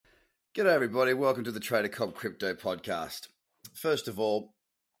G'day, everybody. Welcome to the Trader Cobb Crypto Podcast. First of all,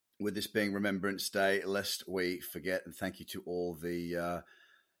 with this being Remembrance Day, lest we forget, and thank you to all the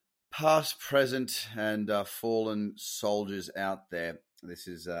past, present, and fallen soldiers out there. This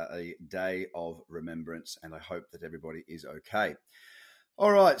is a day of remembrance, and I hope that everybody is okay.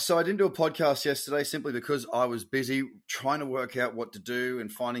 All right, so I didn't do a podcast yesterday simply because I was busy trying to work out what to do and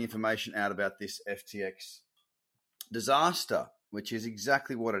finding information out about this FTX disaster, which is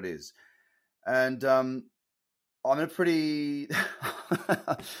exactly what it is. And I'm in a pretty,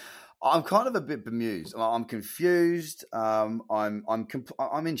 I'm kind of a bit bemused. I'm confused. I'm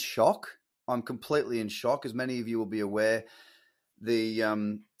in shock. I'm completely in shock. As many of you will be aware, the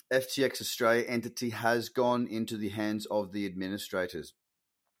FTX Australia entity has gone into the hands of the administrators.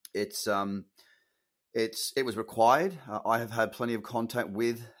 It was required. I have had plenty of contact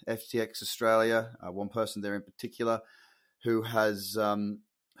with FTX Australia. One person there in particular who has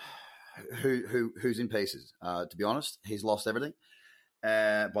who's in pieces. To be honest, he's lost everything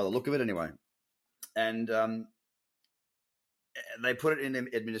by the look of it, anyway. And they put it in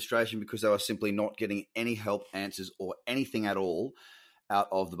administration because they were simply not getting any help, answers, or anything at all out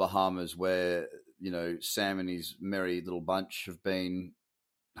of the Bahamas, where Sam and his merry little bunch have been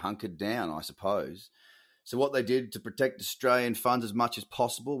hunkered down, I suppose. So what they did to protect Australian funds as much as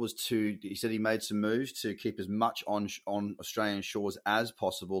possible was he said he made some moves to keep as much on Australian shores as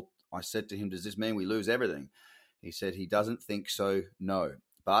possible. I said to him, does this mean we lose everything? He said he doesn't think so, no.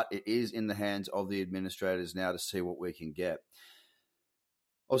 But it is in the hands of the administrators now to see what we can get.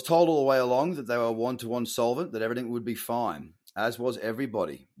 I was told all the way along that they were one-to-one solvent, that everything would be fine, as was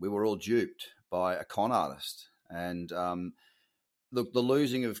everybody. We were all duped by a con artist. And look, the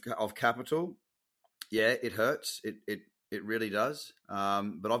losing of capital, yeah, it hurts. It really does.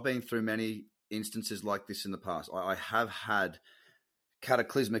 But I've been through many instances like this in the past. I have had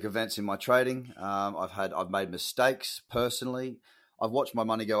cataclysmic events in my trading. I've made mistakes personally. I've watched my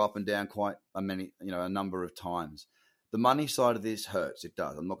money go up and down quite a number of times. The money side of this hurts. It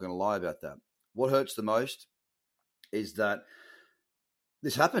does. I'm not going to lie about that. What hurts the most is that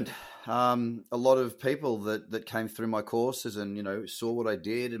this happened. A lot of people that came through my courses and saw what I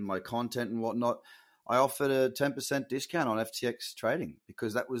did and my content and whatnot, I offered a 10% discount on FTX trading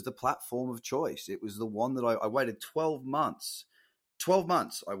because that was the platform of choice. It was the one that I waited 12 months. 12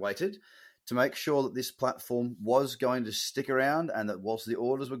 months I waited to make sure that this platform was going to stick around, and that whilst the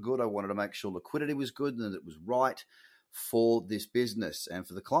orders were good, I wanted to make sure liquidity was good and that it was right for this business and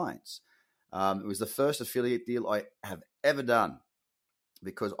for the clients. It was the first affiliate deal I have ever done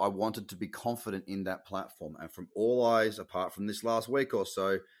because I wanted to be confident in that platform. And from all eyes, apart from this last week or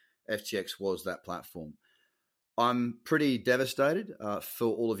so, FTX was that platform. I'm pretty devastated for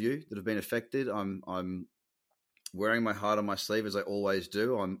all of you that have been affected. I'm wearing my heart on my sleeve, as I always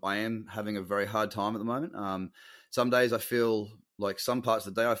do. I am having a very hard time at the moment. Some days I feel like, some parts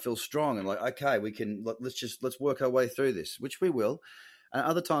of the day I feel strong and like, okay, let's work our way through this, which we will. And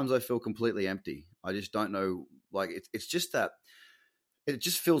other times I feel completely empty. I just don't know. Like it's just that it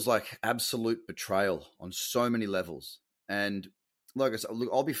just feels like absolute betrayal on so many levels. And like I said, look,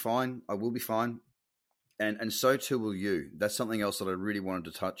 I'll be fine. I will be fine. And so too will you. That's something else that I really wanted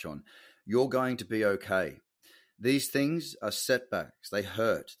to touch on. You're going to be okay. These things are setbacks. They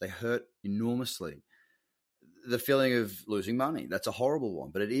hurt. They hurt enormously. The feeling of losing money, that's a horrible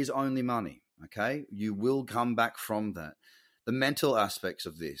one, but it is only money, okay? You will come back from that. The mental aspects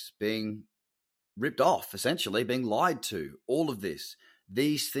of this, being ripped off, essentially, being lied to, all of this,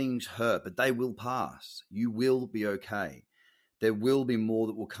 these things hurt, but they will pass. You will be okay. There will be more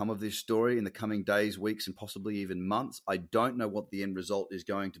that will come of this story in the coming days, weeks, and possibly even months. I don't know what the end result is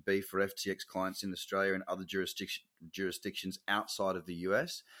going to be for FTX clients in Australia and other jurisdictions outside of the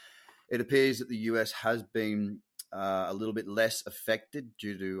US. It appears that the US has been a little bit less affected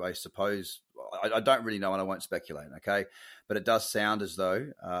due to, I suppose, I don't really know and I won't speculate, okay? But it does sound as though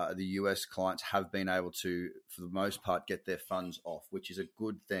the US clients have been able to, for the most part, get their funds off, which is a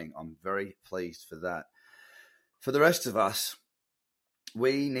good thing. I'm very pleased for that. For the rest of us,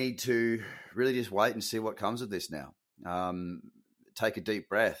 we need to really just wait and see what comes of this now. Take a deep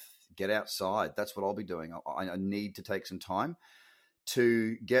breath, get outside. That's what I'll be doing. I need to take some time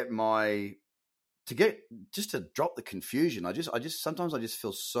to just to drop the confusion. Sometimes I just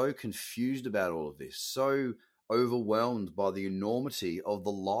feel so confused about all of this, so overwhelmed by the enormity of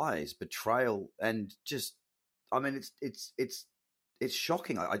the lies, betrayal, and just, I mean, it's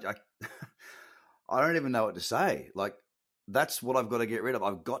shocking. I I don't even know what to say. Like, that's what I've got to get rid of.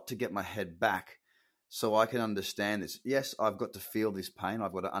 I've got to get my head back so I can understand this. Yes, I've got to feel this pain.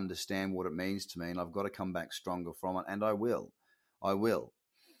 I've got to understand what it means to me, and I've got to come back stronger from it, and I will. I will.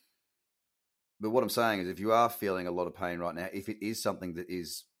 But what I'm saying is, if you are feeling a lot of pain right now, if it is something that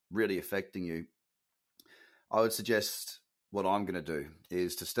is really affecting you, I would suggest what I'm going to do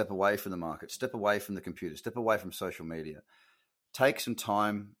is to step away from the market, step away from the computer, step away from social media. Take some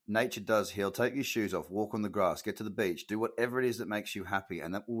time. Nature does heal. Take your shoes off, walk on the grass, get to the beach, do whatever it is that makes you happy.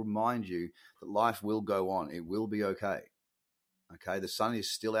 And that will remind you that life will go on. It will be okay. Okay. The sun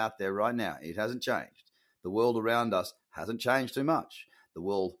is still out there right now. It hasn't changed. The world around us hasn't changed too much. The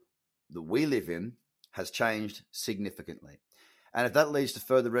world that we live in has changed significantly. And if that leads to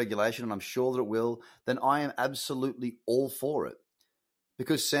further regulation, and I'm sure that it will, then I am absolutely all for it.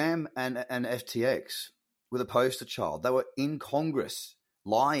 Because Sam and FTX were the poster child. They were in Congress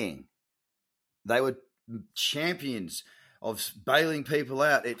lying. They were champions of bailing people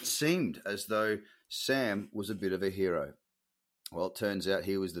out. It seemed as though Sam was a bit of a hero. Well, it turns out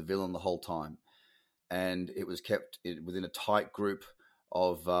he was the villain the whole time. And it was kept within a tight group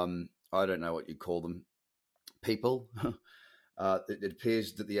of, I don't know what you call them, people. It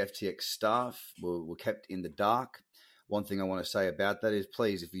appears that the FTX staff were kept in the dark. One thing I want to say about that is,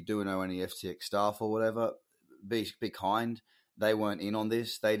 please, if you do know any FTX staff or whatever, be kind. They weren't in on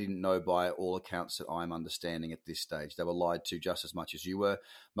this. They didn't know, by all accounts that I'm understanding at this stage. They were lied to just as much as you were.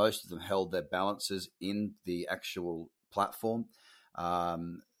 Most of them held their balances in the actual platform,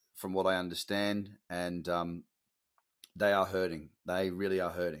 from what I understand, and they are hurting. They really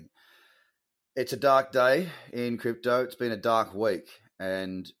are hurting. It's a dark day in crypto. It's been a dark week,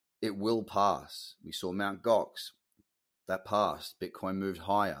 and it will pass. We saw Mt. Gox. That passed. Bitcoin moved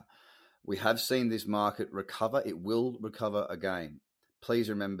higher. We have seen this market recover. It will recover again. Please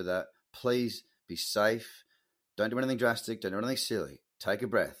remember that. Please be safe. Don't do anything drastic. Don't do anything silly. Take a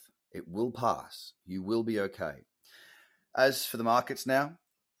breath. It will pass. You will be okay. As for the markets now,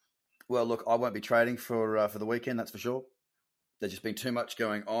 well, look, I won't be trading for the weekend, that's for sure. There's just been too much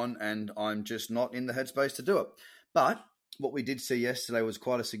going on, and I'm just not in the headspace to do it. But what we did see yesterday was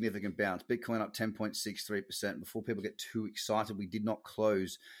quite a significant bounce. Bitcoin up 10.63%. Before people get too excited, we did not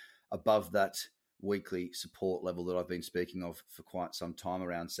close above that weekly support level that I've been speaking of for quite some time,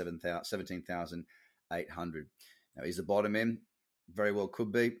 around 17,800. Now, is the bottom in? Very well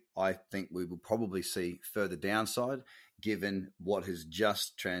could be. I think we will probably see further downside given what has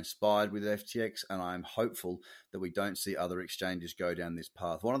just transpired with FTX, and I'm hopeful that we don't see other exchanges go down this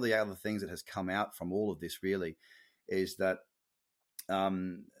path. One of the other things that has come out from all of this really is that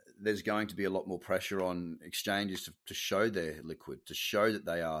there's going to be a lot more pressure on exchanges to show they're liquid, to show that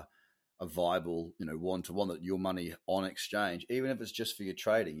they are a viable, one-to-one, that your money on exchange, even if it's just for your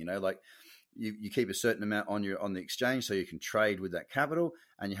trading, like you keep a certain amount on the exchange so you can trade with that capital,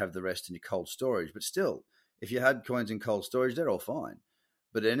 and you have the rest in your cold storage. But still, if you had coins in cold storage, they're all fine.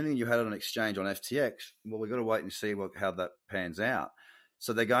 But anything you had on an exchange on FTX, well, we've got to wait and see how that pans out.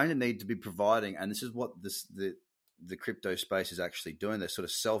 So they're going to need to be providing, and this is what the crypto space is actually doing. They're sort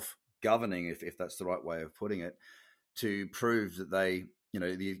of self-governing, if that's the right way of putting it, to prove that they,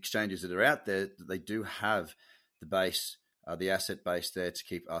 the exchanges that are out there, that they do have the base, the asset base there to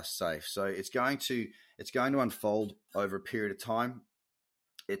keep us safe. So it's going to unfold over a period of time.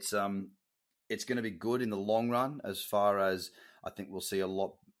 It's going to be good in the long run, as far as I think we'll see a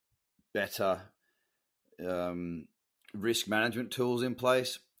lot better risk management tools in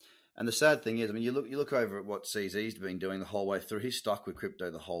place. And the sad thing is, you look over at what CZ's been doing the whole way through. He's stuck with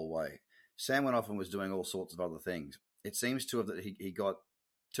crypto the whole way. Sam went off and was doing all sorts of other things. It seems to have that he got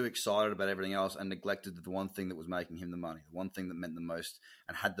too excited about everything else and neglected the one thing that was making him the money, the one thing that meant the most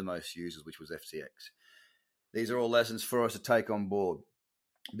and had the most users, which was FTX. These are all lessons for us to take on board.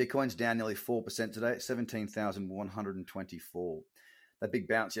 Bitcoin's down nearly 4% today at 17,124. That big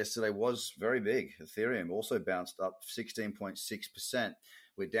bounce yesterday was very big. Ethereum also bounced up 16.6%.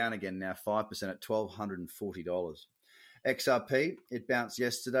 We're down again now 5% at $1,240. XRP, it bounced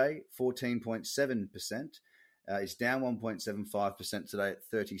yesterday 14.7%. It's down 1.75% today at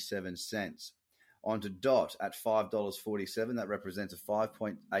 37 cents. On to DOT at $5.47. That represents a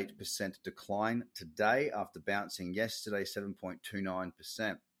 5.8% decline today after bouncing yesterday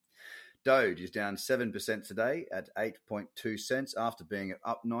 7.29%. Doge is down 7% today at 8.2 cents after being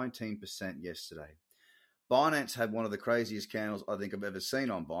up 19% yesterday. Binance had one of the craziest candles I think I've ever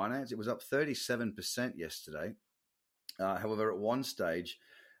seen on Binance. It was up 37% yesterday. However, at one stage,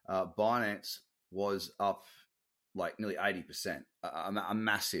 Binance was up like nearly 80%, a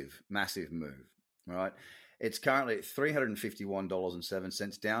massive, massive move, right? It's currently at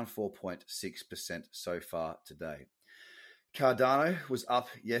 $351.07, down 4.6% so far today. Cardano was up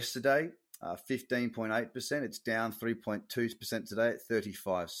yesterday, 15.8%. It's down 3.2% today at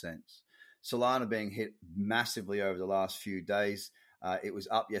 35 cents. Solana being hit massively over the last few days. It was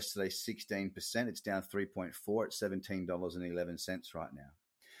up yesterday 16%. It's down 3.4 at $17.11 right now.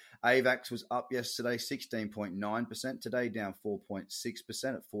 AVAX was up yesterday 16.9%. Today down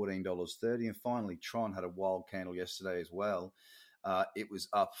 4.6% at $14.30. And finally, Tron had a wild candle yesterday as well. It was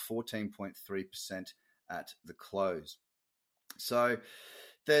up 14.3% at the close. So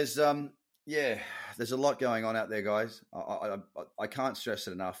there's a lot going on out there, guys. I can't stress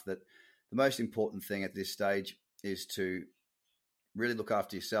it enough that the most important thing at this stage is to really look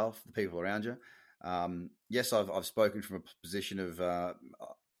after yourself, the people around you. Yes, I've spoken from a position of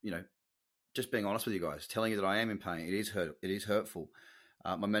just being honest with you guys, telling you that I am in pain. It is hurtful.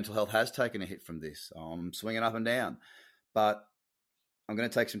 My mental health has taken a hit from this. I'm swinging up and down, but I'm going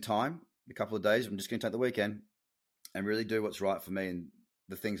to take some time, a couple of days. I'm just going to take the weekend and really do what's right for me and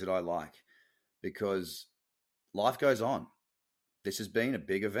the things that I like, because life goes on. This has been a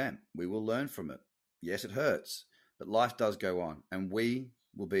big event. We will learn from it. Yes, it hurts, but life does go on, and we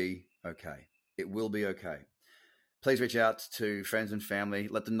will be okay. It will be okay. Please reach out to friends and family.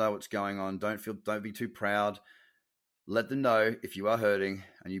 Let them know what's going on. Don't be too proud. Let them know if you are hurting,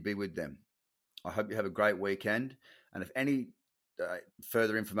 and you be with them. I hope you have a great weekend. And if any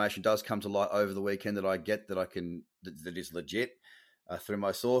further information does come to light over the weekend that I get that is legit through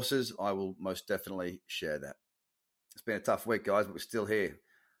my sources, I will most definitely share that. It's been a tough week, guys, but we're still here.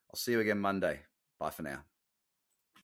 I'll see you again Monday. Bye for now.